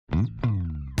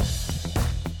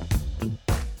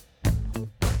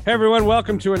Hey everyone,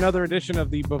 welcome to another edition of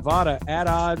the Bovada At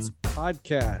Odds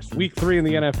podcast. Week 3 in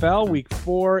the NFL, week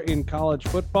 4 in college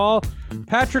football.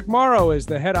 Patrick Morrow is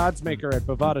the head odds maker at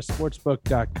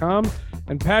bovadasportsbook.com.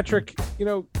 And Patrick,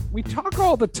 we talk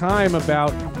all the time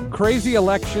about crazy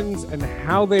elections and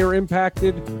how they are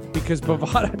impacted because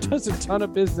Bovada does a ton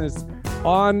of business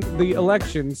on the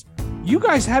elections. You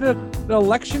guys had an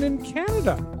election in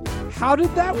Canada. How did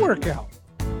that work out?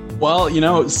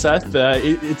 Well, Seth,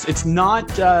 it's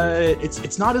not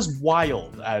as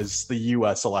wild as the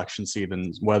U.S. election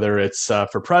season, whether it's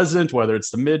for president, whether it's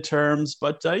the midterms.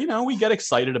 But we get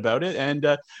excited about it,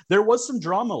 and there was some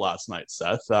drama last night,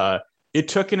 Seth. It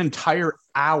took an entire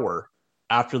hour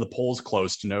after the polls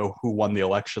closed to know who won the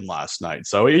election last night.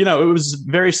 So it was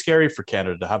very scary for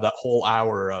Canada to have that whole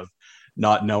hour of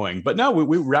not knowing. But no,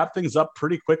 we wrapped things up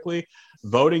pretty quickly.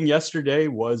 Voting yesterday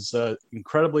was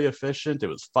incredibly efficient. It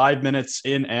was 5 minutes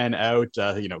in and out,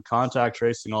 contact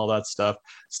tracing, all that stuff.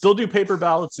 Still do paper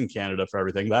ballots in Canada for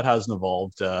everything. That hasn't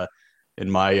evolved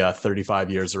in my 35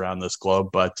 years around this globe.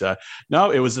 But no,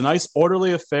 it was a nice,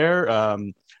 orderly affair.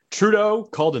 Trudeau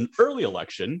called an early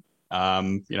election,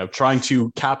 trying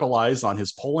to capitalize on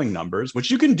his polling numbers, which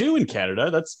you can do in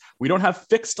Canada. We don't have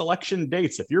fixed election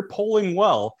dates. If you're polling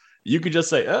well, you could just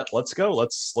say, let's go.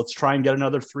 Let's try and get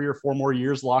another 3 or 4 more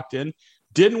years locked in.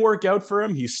 Didn't work out for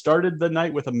him. He started the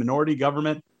night with a minority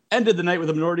government, ended the night with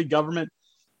a minority government.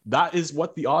 That is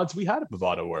what the odds we had at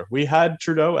Bovada were. We had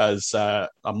Trudeau as a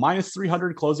minus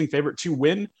 300 closing favorite to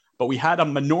win, but we had a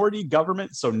minority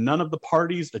government, so none of the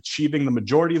parties achieving the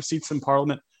majority of seats in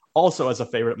Parliament, also as a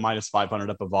favorite, minus 500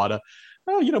 at Bovada.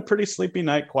 Pretty sleepy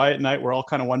night, quiet night. We're all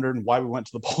kind of wondering why we went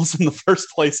to the polls in the first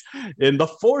place in the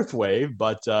fourth wave.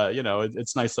 But,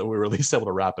 it's nice that we were at least able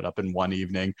to wrap it up in one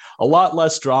evening. A lot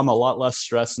less drama, a lot less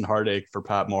stress and heartache for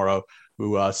Pat Morrow,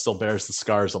 who still bears the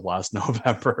scars of last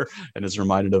November and is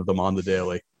reminded of them on the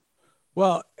daily.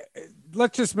 Well,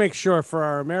 let's just make sure for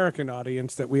our American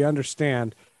audience that we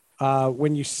understand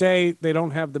when you say they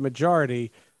don't have the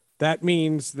majority, that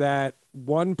means that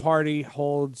one party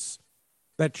holds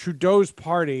that Trudeau's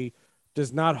party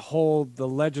does not hold the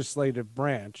legislative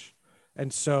branch.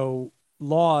 And so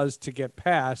laws to get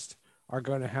passed are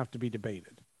going to have to be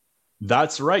debated.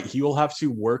 That's right. He will have to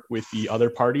work with the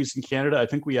other parties in Canada. I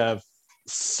think we have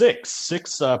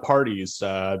six parties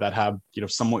that have,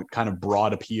 somewhat kind of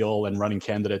broad appeal and running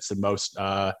candidates in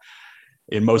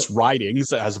most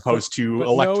ridings as opposed to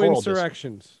electoral. No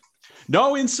insurrections.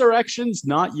 No insurrections,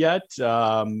 not yet.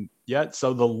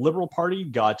 So the Liberal Party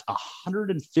got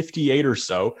 158 or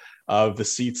so of the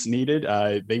seats needed.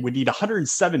 They would need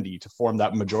 170 to form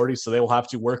that majority. So they will have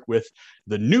to work with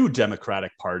the new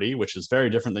Democratic Party, which is very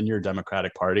different than your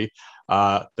Democratic Party,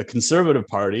 the Conservative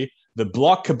Party, the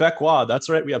Bloc Québécois. That's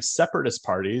right. We have separatist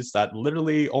parties that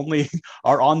literally only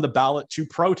are on the ballot to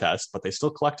protest, but they still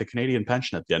collect a Canadian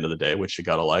pension at the end of the day, which you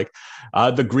got to like.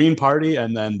 The Green Party,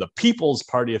 and then the People's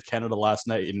Party of Canada last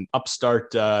night, an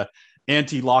upstart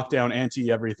anti-lockdown,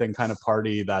 anti-everything kind of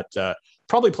party that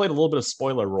probably played a little bit of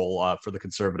spoiler role for the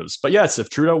Conservatives. But yes, if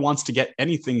Trudeau wants to get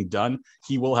anything done,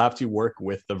 he will have to work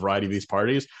with the variety of these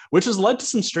parties, which has led to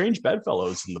some strange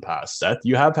bedfellows in the past, Seth.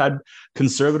 You have had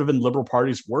Conservative and Liberal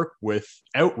parties work with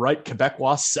outright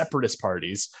Quebecois separatist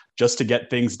parties just to get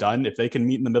things done if they can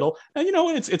meet in the middle. And,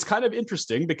 it's kind of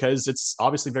interesting because it's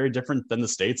obviously very different than the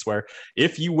States, where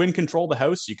if you win control of the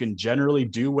House, you can generally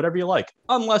do whatever you like,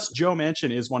 unless Joe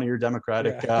Manchin is one of your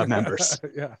Democratic members.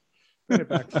 Yeah. It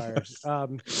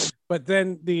backfires. But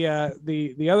then the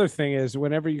other thing is,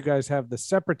 whenever you guys have the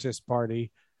separatist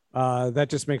party, that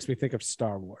just makes me think of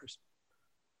Star Wars.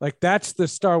 Like, that's the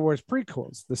Star Wars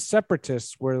prequels. The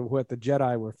separatists were what the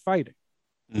Jedi were fighting.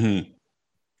 Mm-hmm.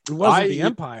 It wasn't the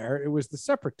Empire; it was the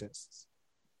separatists.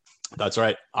 That's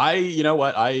right.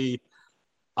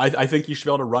 I think you should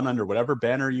be able to run under whatever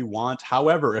banner you want.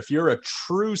 However, if you're a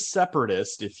true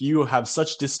separatist, if you have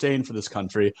such disdain for this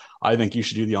country, I think you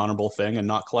should do the honorable thing and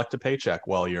not collect a paycheck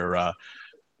while you're,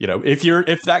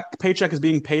 if that paycheck is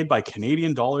being paid by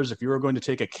Canadian dollars, if you are going to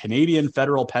take a Canadian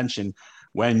federal pension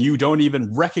when you don't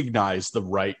even recognize the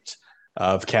right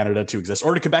of Canada to exist,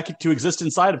 or to Quebec to exist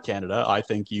inside of Canada, I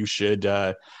think you should,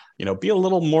 be a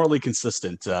little morally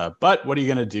consistent. But what are you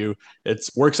going to do? It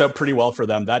works out pretty well for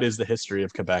them. That is the history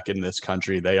of Quebec in this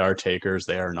country. They are takers.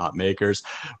 They are not makers.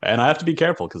 And I have to be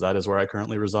careful because that is where I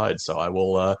currently reside. So I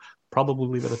will probably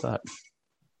leave it at that.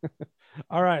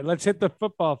 All right, let's hit the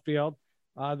football field.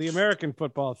 The American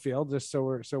football field, just so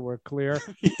we're clear.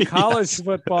 College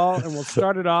football, and we'll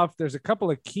start it off. There's a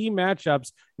couple of key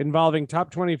matchups involving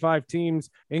top 25 teams,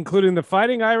 including the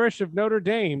Fighting Irish of Notre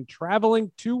Dame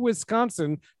traveling to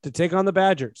Wisconsin to take on the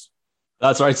Badgers.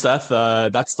 That's right, Seth.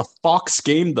 That's the Fox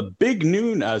game, the big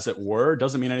noon, as it were.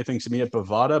 Doesn't mean anything to me at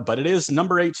Bovada, but it is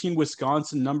number 18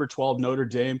 Wisconsin, number 12 Notre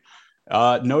Dame.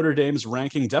 Notre Dame's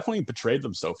ranking definitely betrayed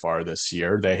them so far this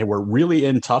year. They were really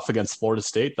in tough against Florida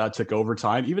State. That took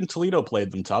overtime. Even Toledo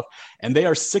played them tough. And they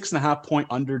are 6.5-point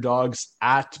underdogs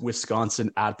at Wisconsin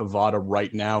at Bovada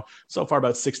right now. So far,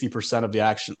 about 60% of the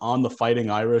action on the Fighting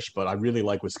Irish, but I really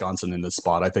like Wisconsin in this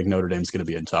spot. I think Notre Dame's going to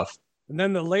be in tough. And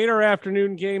then the later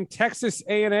afternoon game, Texas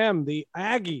A&M, the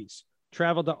Aggies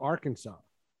traveled to Arkansas.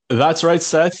 That's right,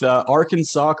 Seth.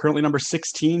 Arkansas currently number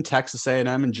 16, Texas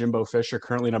A&M and Jimbo Fisher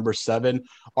currently number 7.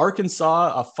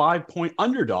 Arkansas a 5-point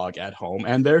underdog at home,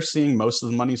 and they're seeing most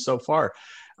of the money so far.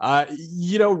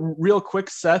 Real quick,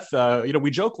 Seth.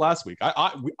 We joked last week.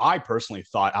 I personally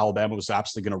thought Alabama was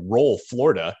absolutely going to roll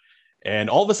Florida. And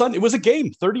all of a sudden, it was a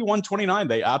game, 31-29.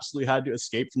 They absolutely had to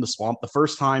escape from the swamp. The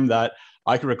first time that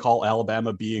I can recall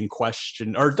Alabama being challenged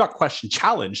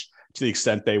to the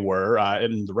extent they were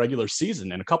in the regular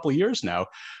season in a couple of years now.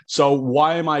 So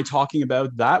why am I talking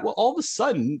about that? Well, all of a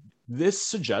sudden, this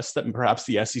suggests that perhaps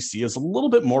the SEC is a little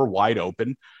bit more wide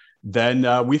open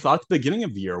than we thought at the beginning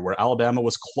of the year, where Alabama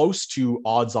was close to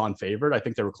odds-on favorite. I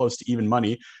think they were close to even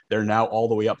money. They're now all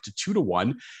the way up to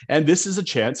 2-1. And this is a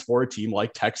chance for a team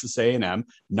like Texas A&M,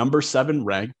 number 7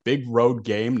 ranked, big road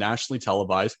game, nationally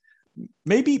televised.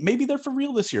 Maybe they're for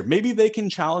real this year. Maybe they can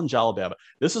challenge Alabama.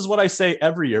 This is what I say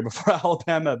every year before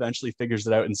Alabama eventually figures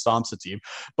it out and stomps a team.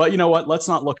 But you know what? Let's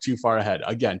not look too far ahead.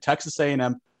 Again, Texas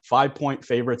A&M, 5-point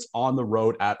favorites on the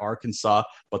road at Arkansas,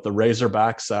 but the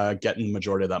Razorbacks getting the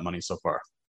majority of that money so far.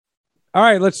 All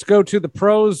right, let's go to the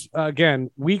pros. Again,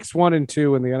 weeks 1 and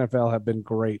 2 in the NFL have been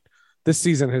great. This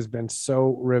season has been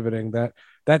so riveting. That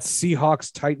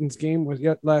Seahawks-Titans game was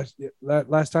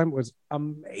last time was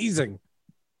amazing.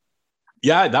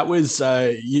 Yeah, that was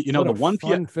the 1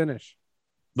 p.m. finish.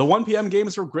 The 1 p.m.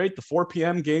 games were great. The 4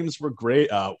 p.m. games were great.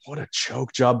 What a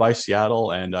choke job by Seattle.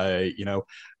 And,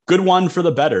 good one for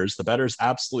the bettors. The bettors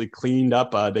absolutely cleaned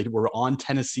up. They were on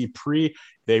Tennessee pre.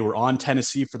 They were on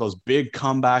Tennessee for those big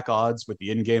comeback odds with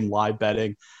the in-game live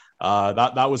betting.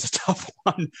 That was a tough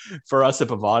one for us at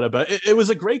Bovada, but it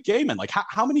was a great game. And like,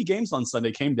 how many games on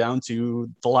Sunday came down to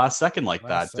the last second like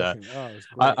that?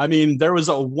 There was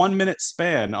a 1-minute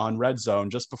span on Red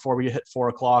Zone just before we hit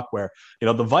 4:00 where,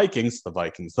 the Vikings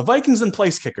and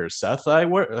place kickers, Seth,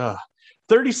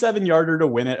 37-yarder to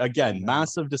win it. Again,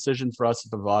 massive decision for us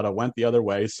at Bovada, went the other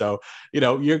way. So,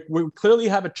 we clearly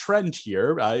have a trend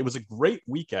here. It was a great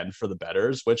weekend for the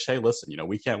bettors, which, hey, listen,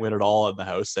 we can't win it all in the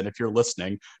house. And if you're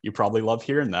listening, you probably love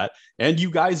hearing that. And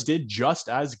you guys did just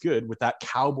as good with that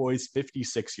Cowboys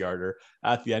 56-yarder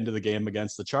at the end of the game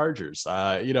against the Chargers.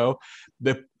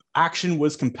 The action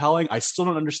was compelling. I still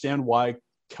don't understand why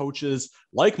coaches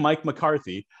like Mike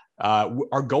McCarthy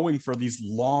are going for these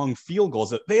long field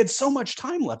goals. They had so much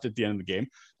time left at the end of the game.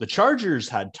 The Chargers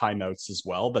had timeouts as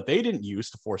well, but they didn't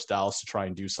use to force Dallas to try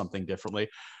and do something differently.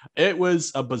 It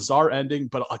was a bizarre ending,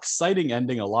 but exciting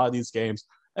ending a lot of these games.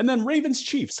 And then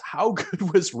Ravens-Chiefs. How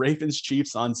good was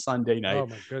Ravens-Chiefs on Sunday night? Oh,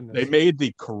 my goodness. They made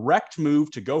the correct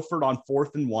move to go for it on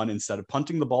 4th and 1 instead of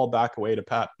punting the ball back away to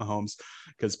Pat Mahomes,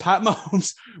 because Pat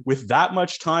Mahomes, with that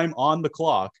much time on the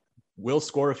clock, will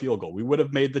score a field goal. We would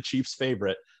have made the Chiefs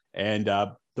favorite. And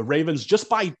the Ravens, just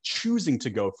by choosing to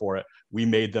go for it, we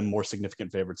made them more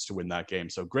significant favorites to win that game.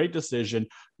 So great decision,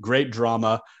 great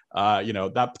drama.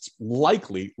 That's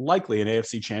likely an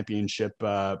AFC championship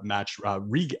match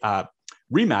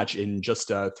rematch in just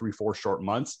 3-4 short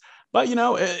months. But,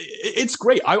 it's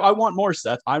great. I want more,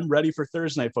 Seth. I'm ready for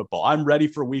Thursday Night Football. I'm ready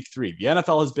for week 3. The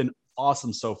NFL has been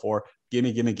awesome so far.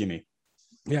 Gimme.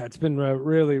 Yeah, it's been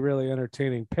really, really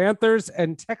entertaining. Panthers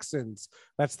and Texans.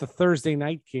 That's the Thursday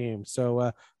night game.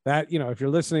 So if you're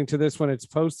listening to this when it's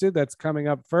posted, that's coming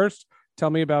up first.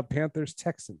 Tell me about Panthers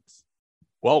Texans.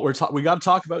 Well, we got to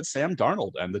talk about Sam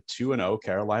Darnold and the 2-0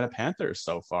 Carolina Panthers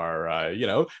so far.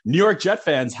 New York Jet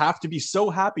fans have to be so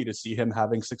happy to see him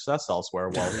having success elsewhere.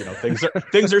 Well,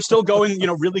 things are still going,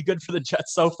 really good for the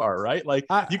Jets so far, right? Like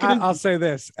I'll say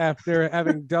this: after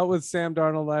having dealt with Sam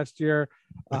Darnold last year,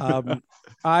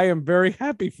 I am very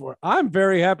happy for. I'm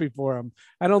very happy for him.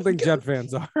 I don't think Jet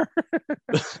fans are.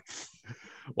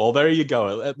 Well, there you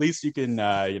go. At least you can,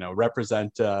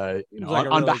 represent, on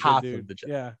behalf of the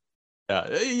Jets. Yeah.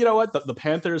 You know what? The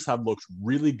Panthers have looked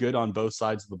really good on both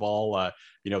sides of the ball.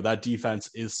 That defense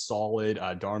is solid.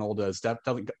 Darnold has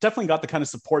definitely got the kind of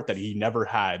support that he never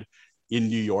had in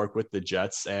New York with the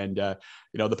Jets. And,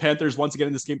 the Panthers, once again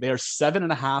in this game, they are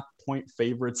 7.5-point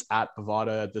favorites at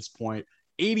Bovada at this point.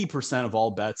 80% of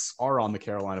all bets are on the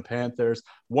Carolina Panthers,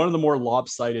 one of the more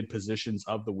lopsided positions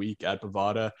of the week at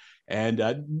Bovada. And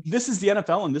this is the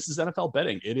NFL, and this is NFL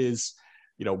betting. It is,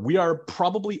 we are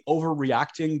probably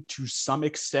overreacting to some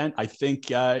extent. I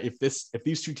think if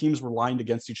these two teams were lined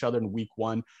against each other in week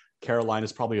one, Carolina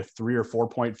is probably a 3 or 4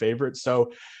 point favorite.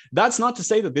 So that's not to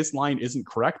say that this line isn't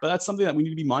correct, but that's something that we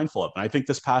need to be mindful of. And I think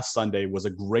this past Sunday was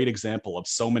a great example of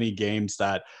so many games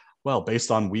that, well, based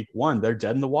on week one, they're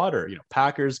dead in the water.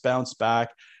 Packers bounce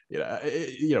back.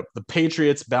 The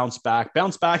Patriots bounce back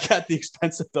at the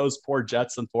expense of those poor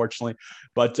Jets, unfortunately.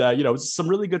 But, some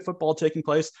really good football taking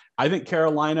place. I think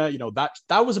Carolina,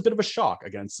 that was a bit of a shock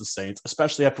against the Saints,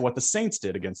 especially after what the Saints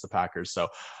did against the Packers. So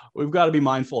we've got to be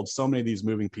mindful of so many of these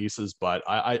moving pieces. But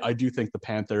I do think the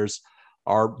Panthers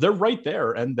they're right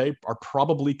there, and they are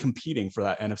probably competing for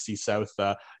that NFC South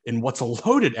in what's a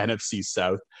loaded NFC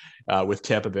South with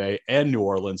Tampa Bay and New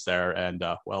Orleans there. And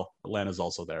Atlanta's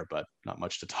also there, but not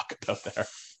much to talk about there.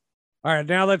 All right,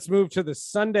 now let's move to the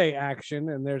Sunday action.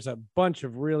 And there's a bunch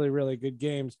of really, really good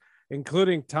games,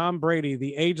 including Tom Brady,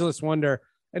 the ageless wonder.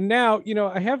 And now,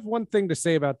 I have one thing to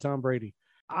say about Tom Brady.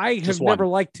 I have never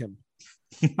liked him.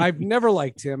 I've never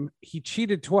liked him. He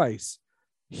cheated twice.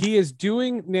 He is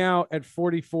doing now at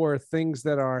 44 things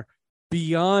that are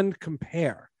beyond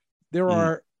compare. There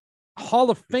are Hall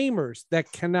of Famers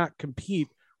that cannot compete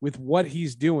with what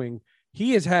he's doing.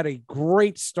 He has had a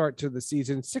great start to the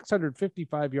season,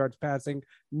 655 yards passing,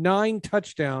 9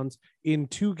 touchdowns in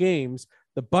 2 games.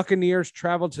 The Buccaneers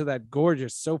traveled to that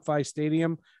gorgeous SoFi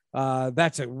Stadium.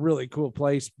 That's a really cool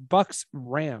place. Bucs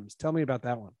Rams. Tell me about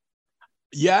that one.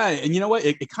 Yeah, and you know what?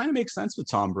 It kind of makes sense with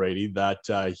Tom Brady that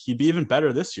he'd be even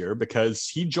better this year because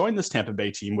he joined this Tampa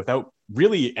Bay team without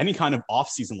really any kind of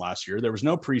offseason last year. There was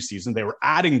no preseason. They were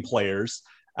adding players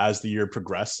as the year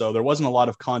progressed, so there wasn't a lot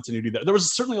of continuity there. There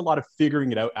was certainly a lot of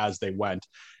figuring it out as they went.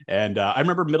 And I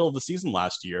remember middle of the season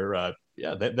last year,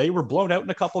 they were blown out in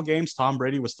a couple games. Tom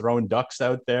Brady was throwing ducks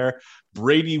out there.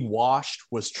 Brady washed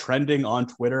was trending on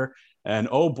Twitter. And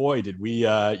oh boy, did we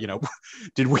start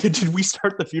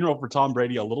the funeral for Tom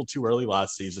Brady a little too early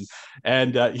last season?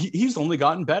 And he's only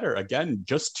gotten better. Again,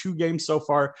 just 2 games so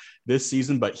far this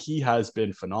season, but he has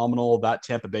been phenomenal. That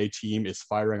Tampa Bay team is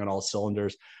firing on all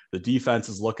cylinders. The defense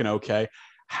is looking okay.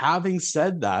 Having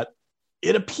said that,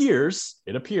 it appears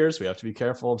we have to be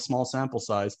careful of small sample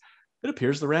size. It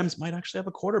appears the Rams might actually have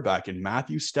a quarterback in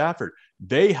Matthew Stafford.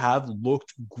 They have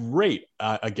looked great,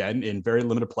 again, in very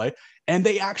limited play. And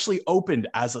they actually opened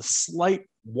as a slight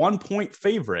 1-point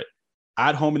favorite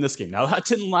at home in this game. Now, that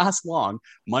didn't last long.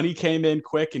 Money came in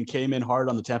quick and came in hard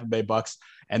on the Tampa Bay Bucs,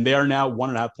 and they are now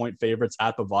 1.5-point favorites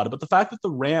at Bovada. But the fact that the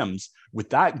Rams,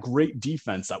 with that great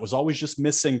defense that was always just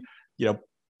missing,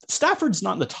 Stafford's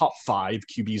not in the top 5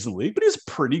 QBs in the league, but he's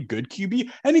a pretty good QB,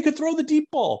 and he could throw the deep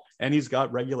ball, and he's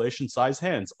got regulation-sized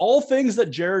hands. All things that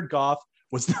Jared Goff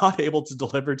was not able to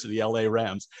deliver to the LA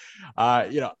Rams.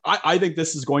 I think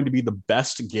this is going to be the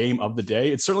best game of the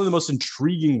day. It's certainly the most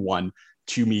intriguing one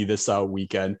to me this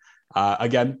weekend.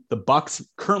 Again, the Bucs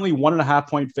currently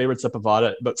 1.5-point favorites at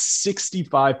Bovada, about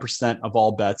 65% of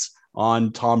all bets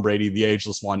on Tom Brady, the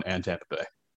ageless one, and Tampa Bay.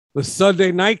 The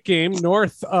Sunday night game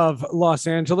north of Los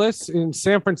Angeles in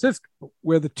San Francisco,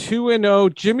 where the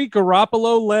 2-0 Jimmy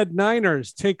Garoppolo-led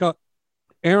Niners take on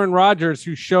Aaron Rodgers,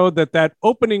 who showed that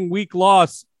opening week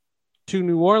loss to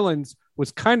New Orleans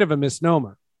was kind of a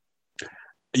misnomer.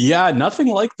 Yeah, nothing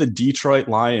like the Detroit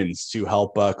Lions to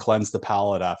help cleanse the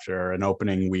palate after an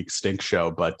opening week stink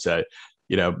show. But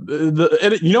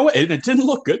it didn't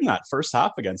look good in that first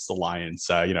half against the Lions.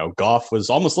 Goff was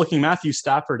almost looking Matthew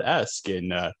Stafford-esque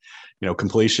in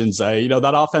completions.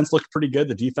 That offense looked pretty good.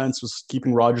 The defense was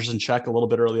keeping Rodgers in check a little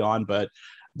bit early on, but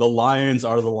the Lions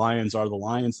are the Lions are the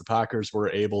Lions. The Packers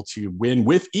were able to win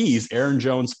with ease. Aaron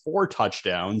Jones, 4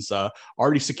 touchdowns,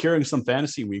 already securing some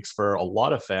fantasy weeks for a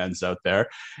lot of fans out there.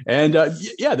 And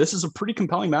this is a pretty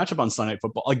compelling matchup on Sunday Night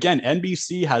Football. Again,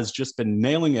 NBC has just been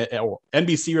nailing it. Or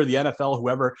NBC or the NFL,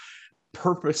 whoever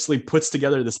purposely puts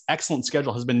together this excellent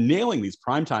schedule, has been nailing these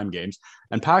primetime games.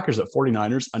 And Packers at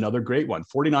 49ers, another great one.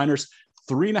 49ers,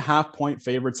 3.5-point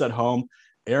favorites at home.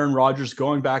 Aaron Rodgers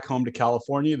going back home to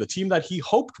California, the team that he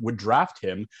hoped would draft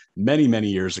him many, many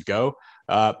years ago,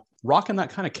 rocking that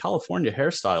kind of California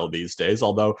hairstyle these days.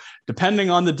 Although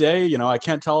depending on the day, I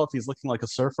can't tell if he's looking like a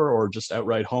surfer or just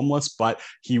outright homeless, but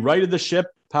he righted the ship.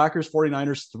 Packers,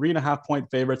 49ers, 3.5-point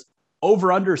favorites.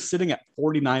 Over under sitting at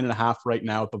 49.5 right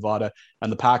now at Bovada,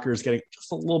 and the Packers getting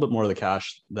just a little bit more of the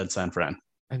cash than San Fran.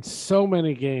 And so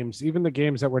many games, even the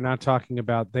games that we're not talking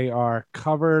about, they are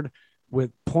covered with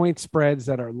point spreads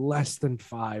that are less than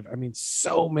 5. I mean,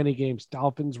 so many games.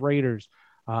 Dolphins, Raiders,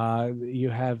 You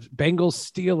have Bengals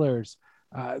Steelers.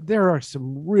 There are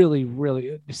some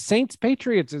really Saints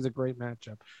Patriots is a great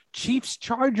matchup. Chiefs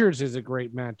Chargers is a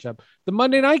great matchup. The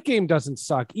Monday night game doesn't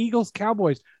suck. Eagles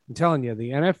Cowboys. I'm telling you, the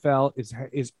NFL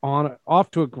is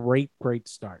off to a great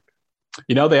start.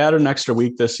 They added an extra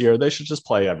week this year. They should just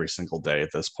play every single day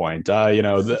at this point.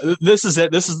 This is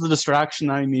it. This is the distraction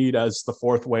I need as the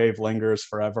fourth wave lingers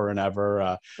forever and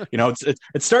ever.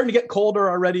 It's starting to get colder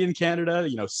already in Canada.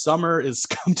 Summer is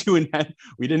come to an end.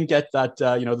 We didn't get that,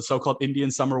 the so-called Indian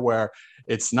summer where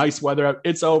it's nice weather out.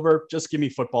 It's over. Just give me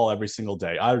football every single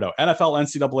day. I don't know. NFL,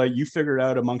 NCAA, you figure it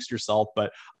out amongst yourself,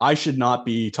 but I should not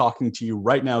be talking to you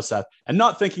right now, Seth, and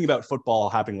not thinking about football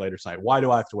happening later tonight. Why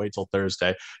do I have to wait till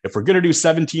Thursday? If we're going to do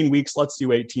 17 weeks, let's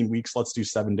do 18 weeks. Let's do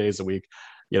 7 days a week.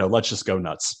 Let's just go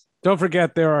nuts. Don't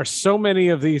forget, there are so many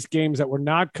of these games that we're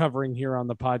not covering here on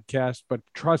the podcast, but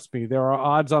trust me, there are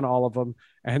odds on all of them,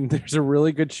 and there's a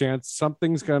really good chance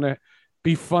something's going to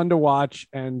be fun to watch.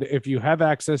 And if you have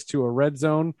access to a red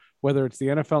zone, whether it's the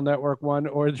NFL Network one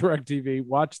or DirecTV,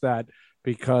 watch that,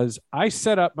 because I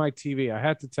set up my TV. I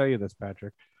have to tell you this,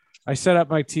 Patrick. I set up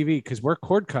my TV because we're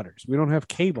cord cutters. We don't have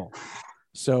cable.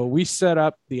 So we set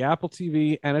up the Apple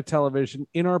TV and a television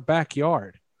in our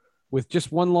backyard with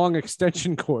just one long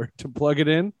extension cord to plug it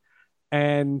in.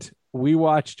 And we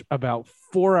watched about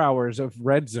 4 hours of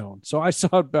red zone. So I saw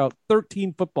about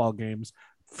 13 football games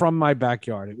from my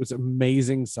backyard. It was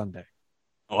amazing Sunday.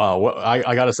 Wow.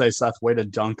 I got to say, Seth, way to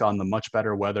dunk on the much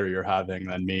better weather you're having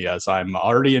than me, as I'm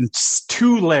already in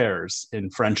 2 layers in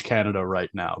French Canada right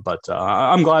now. But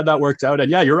I'm glad that worked out.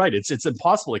 And yeah, you're right. It's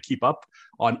impossible to keep up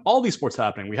on all these sports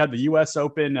happening. We had the U.S.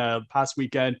 Open past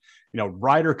weekend.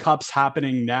 Ryder Cup's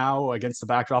happening now against the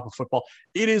backdrop of football.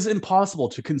 It is impossible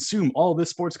to consume all this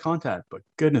sports content. But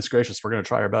goodness gracious, we're going to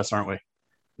try our best, aren't we?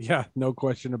 Yeah, no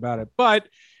question about it. But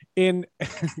we're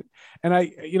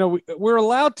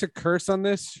allowed to curse on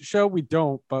this show. We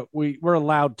don't, but we're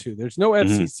allowed to. There's no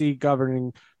FCC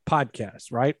governing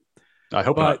podcasts, right? I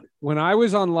hope not. But when I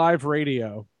was on live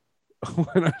radio,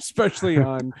 especially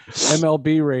on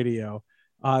MLB radio,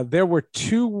 there were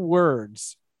 2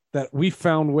 words that we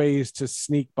found ways to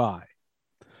sneak by.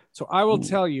 So I will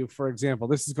tell you, for example,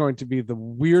 this is going to be the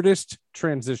weirdest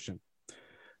transition,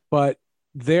 but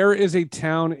there is a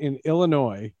town in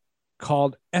Illinois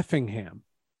called Effingham.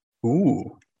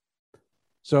 Ooh.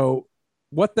 So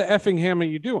what the Effingham are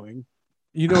you doing?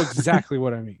 You know exactly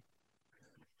what I mean.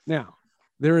 Now,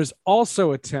 there is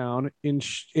also a town in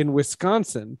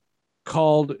Wisconsin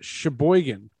called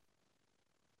Sheboygan.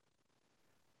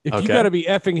 If you got to be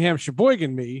Effingham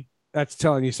Sheboygan me, that's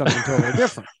telling you something totally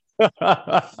different.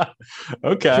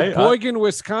 Okay. Sheboygan,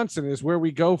 Wisconsin is where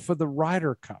we go for the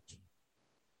Ryder Cup.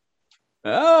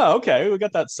 Oh, okay. We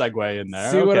got that segue in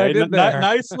there. See what I did there?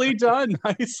 Nicely done.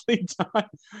 Nicely done.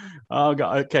 Oh,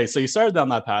 God. Okay. So you started down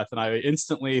that path, and I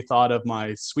instantly thought of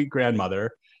my sweet grandmother,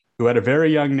 who at a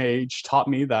very young age taught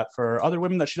me that for other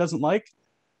women that she doesn't like,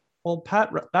 well,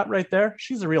 Pat, that right there,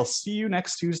 she's a real see you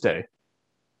next Tuesday.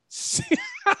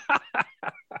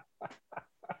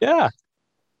 Yeah.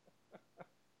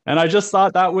 And I just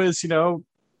thought that was,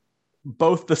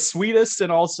 both the sweetest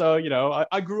and also,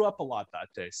 I grew up a lot that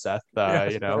day, Seth,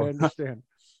 yes, I understand.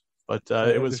 But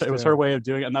it was her way of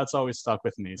doing it, and that's always stuck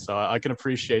with me. So I can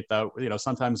appreciate that.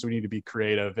 Sometimes we need to be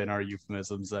creative in our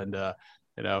euphemisms, and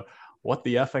what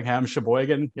the Effingham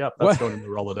Sheboygan? Yep, that's going in the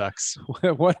Rolodex.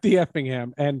 What the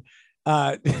Effingham? And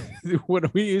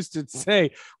what we used to say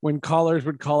when callers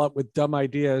would call up with dumb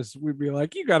ideas, we'd be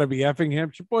like, "You got to be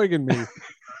Effingham Sheboygan me."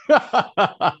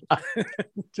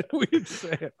 We'd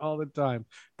say it all the time.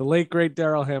 The late great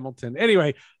Darrell Hamilton.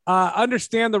 Anyway,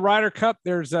 understand the Ryder Cup.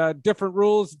 There's different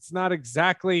rules. It's not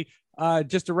exactly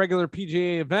just a regular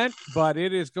PGA event, but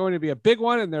it is going to be a big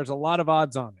one, and there's a lot of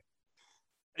odds on it.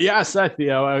 Yeah, Seth,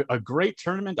 a great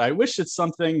tournament. I wish it's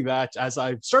something that, as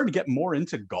I've started to get more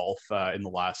into golf in the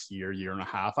last year and a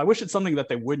half, I wish it's something that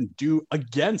they wouldn't do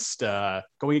against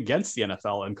going against the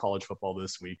NFL and college football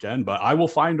this weekend. But I will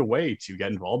find a way to get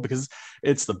involved because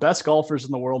it's the best golfers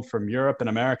in the world from Europe and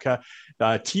America.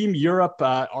 Team Europe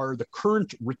are the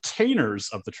current retainers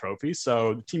of the trophy.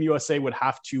 So Team USA would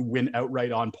have to win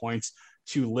outright on points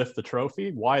to lift the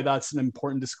trophy. Why that's an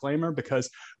important disclaimer, because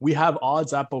we have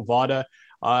odds at Bovada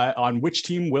on which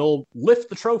team will lift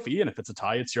the trophy. And if it's a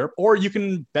tie, it's Europe. Or you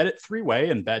can bet it 3-way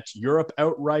and bet Europe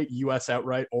outright, US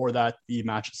outright, or that the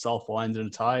match itself will end in a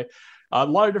tie. A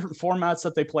lot of different formats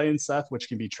that they play in, Seth, which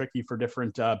can be tricky for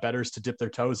different bettors to dip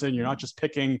their toes in. You're not just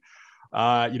picking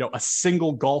a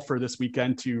single golfer this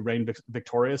weekend to reign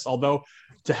victorious. Although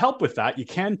to help with that, you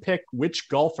can pick which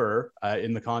golfer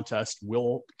in the contest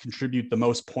will contribute the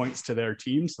most points to their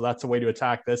team. So that's a way to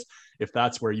attack this if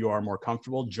that's where you are more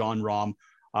comfortable. Jon Rahm,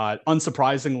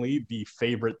 unsurprisingly, the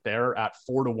favorite there at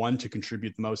 4-1 to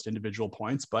contribute the most individual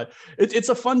points. But it's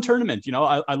a fun tournament.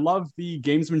 I love the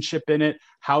gamesmanship in it,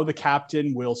 how the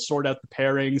captain will sort out the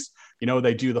pairings.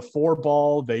 They do the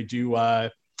 4-ball, they do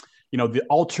the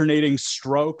alternating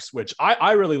strokes, which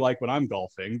I really like when I'm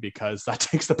golfing because that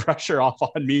takes the pressure off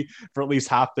on me for at least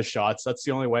half the shots. That's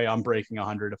the only way I'm breaking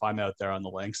 100 if I'm out there on the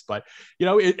links. But,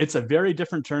 it's a very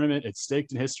different tournament. It's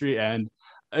staked in history, and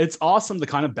it's awesome the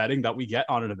kind of betting that we get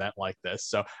on an event like this.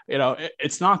 So,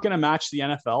 it's not going to match the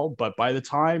NFL, but by the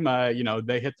time,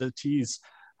 they hit the tees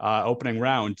opening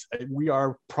round, we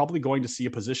are probably going to see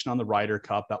a position on the Ryder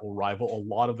Cup that will rival a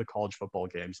lot of the college football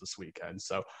games this weekend.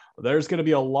 So there's going to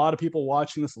be a lot of people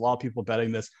watching this, a lot of people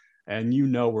betting this, and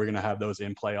we're going to have those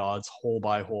in-play odds hole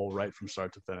by hole right from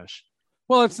start to finish.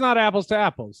 Well, it's not apples to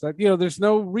apples. That there's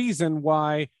no reason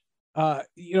why.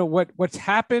 What's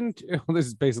happened. This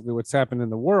is basically what's happened in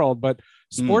the world, but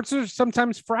sports are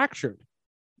sometimes fractured.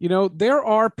 There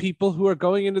are people who are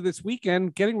going into this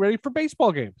weekend getting ready for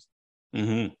baseball games.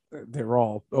 Mm-hmm. They're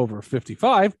all over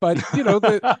 55, but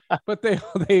but they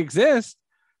exist.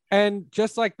 And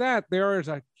just like that, there is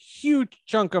a huge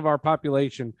chunk of our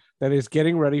population that is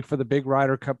getting ready for the big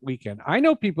Ryder Cup weekend. I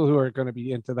know people who are going to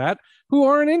be into that, who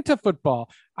aren't into football.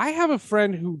 I have a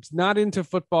friend who's not into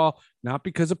football, not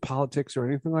because of politics or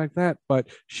anything like that, but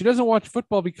she doesn't watch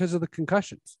football because of the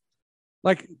concussions.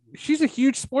 Like, she's a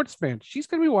huge sports fan. She's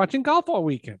going to be watching golf all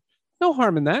weekend. No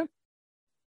harm in that.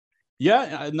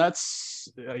 Yeah, and that's,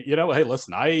 hey,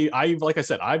 listen, I like I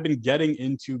said, I've been getting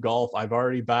into golf. I've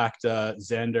already backed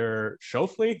Xander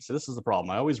Schauffele. So this is the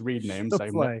problem. I always read names.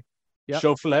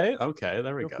 Schauffele. Okay,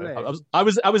 there we go. I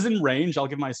was in range. I'll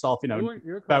give myself,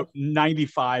 you're about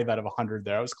 95 out of 100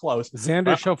 there. I was close.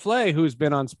 Xander Schauffele, who's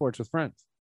been on Sports with Friends.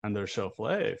 And there's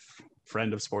Schauffele,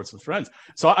 friend of Sports with Friends.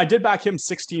 So I did back him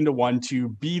 16-1 to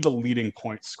be the leading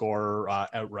point scorer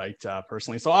outright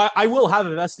personally. So I will have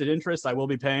a vested interest. I will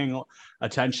be paying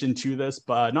attention to this,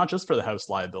 but not just for the house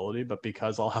liability, but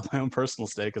because I'll have my own personal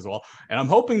stake as well. And I'm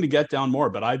hoping to get down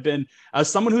more, but I've been, as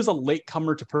someone who's a late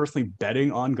comer to personally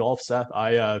betting on golf, Seth,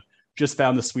 I just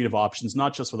found the suite of options,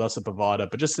 not just with us at Bovada,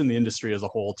 but just in the industry as a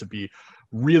whole, to be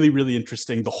really, really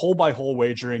interesting. The hole by hole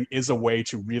wagering is a way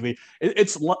to really,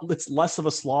 it's less of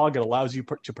a slog. It allows you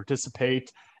to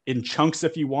participate in chunks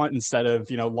if you want, instead of,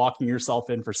 locking yourself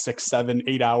in for 6, 7,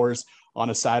 8 hours on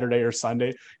a Saturday or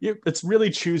Sunday. It's really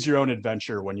choose your own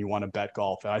adventure when you want to bet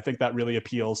golf. And I think that really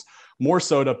appeals more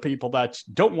so to people that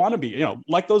don't want to be,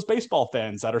 like those baseball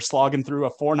fans that are slogging through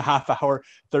a 4.5-hour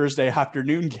Thursday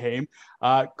afternoon game.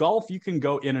 Golf, you can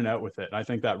go in and out with it. And I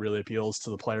think that really appeals to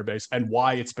the player base and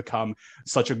why it's become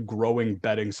such a growing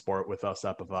betting sport with us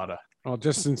at Bovada. Well,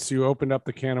 just since you opened up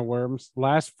the can of worms,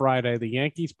 last Friday, the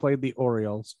Yankees played the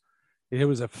Orioles. It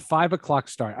was a 5:00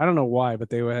 start. I don't know why, but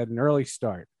they had an early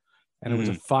start. And it was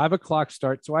a 5:00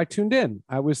 start. So I tuned in.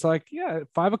 I was like, yeah,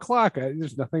 5:00.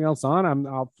 There's nothing else on.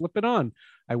 I'll flip it on.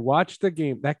 I watched the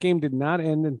game. That game did not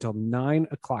end until 9:00.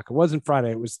 It wasn't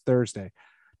Friday. It was Thursday.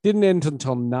 Didn't end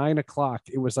until 9:00.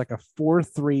 It was like a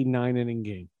 4-3 9-inning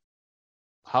game.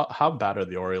 How bad are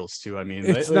the Orioles too? I mean,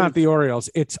 it's not the Orioles.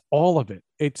 It's all of it.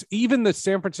 It's even the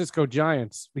San Francisco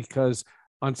Giants, because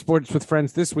on Sports with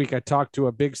Friends this week, I talked to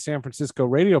a big San Francisco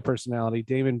radio personality,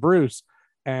 Damon Bruce,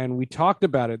 and we talked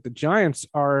about it. The Giants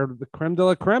are the creme de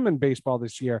la creme in baseball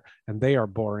this year, and they are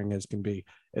boring as can be.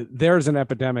 There's an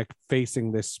epidemic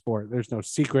facing this sport. There's no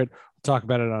secret. We'll talk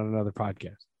about it on another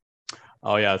podcast.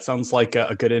 Oh, yeah. It sounds like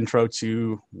a good intro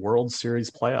to World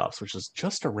Series playoffs, which is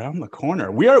just around the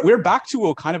corner. We're back to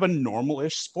a kind of a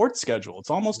normal-ish sports schedule. It's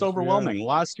almost overwhelming. Yeah.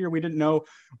 Last year, we didn't know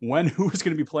who was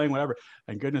going to be playing, whatever.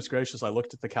 And goodness gracious, I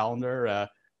looked at the calendar.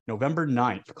 November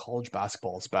 9th, college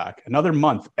basketball is back. Another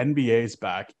month, NBA is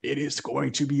back. It is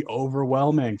going to be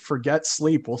overwhelming. Forget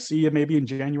sleep. We'll see you maybe in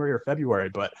January or February,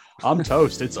 but I'm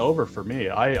toast. It's over for me.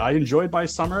 I enjoyed my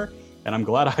summer. And I'm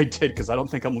glad I did, because I don't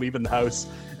think I'm leaving the house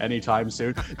anytime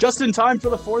soon. Just in time for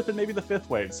the 4th and maybe the 5th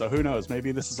wave. So who knows?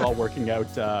 Maybe this is all working out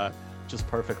just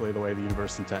perfectly the way the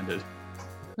universe intended.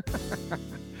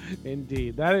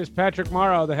 Indeed. That is Patrick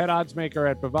Morrow, the head odds maker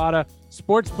at Bovada,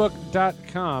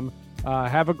 sportsbook.com.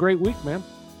 Have a great week, man.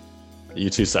 You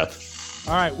too, Seth.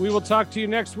 All right. We will talk to you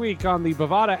next week on the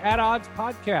Bovada at Odds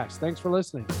podcast. Thanks for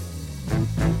listening.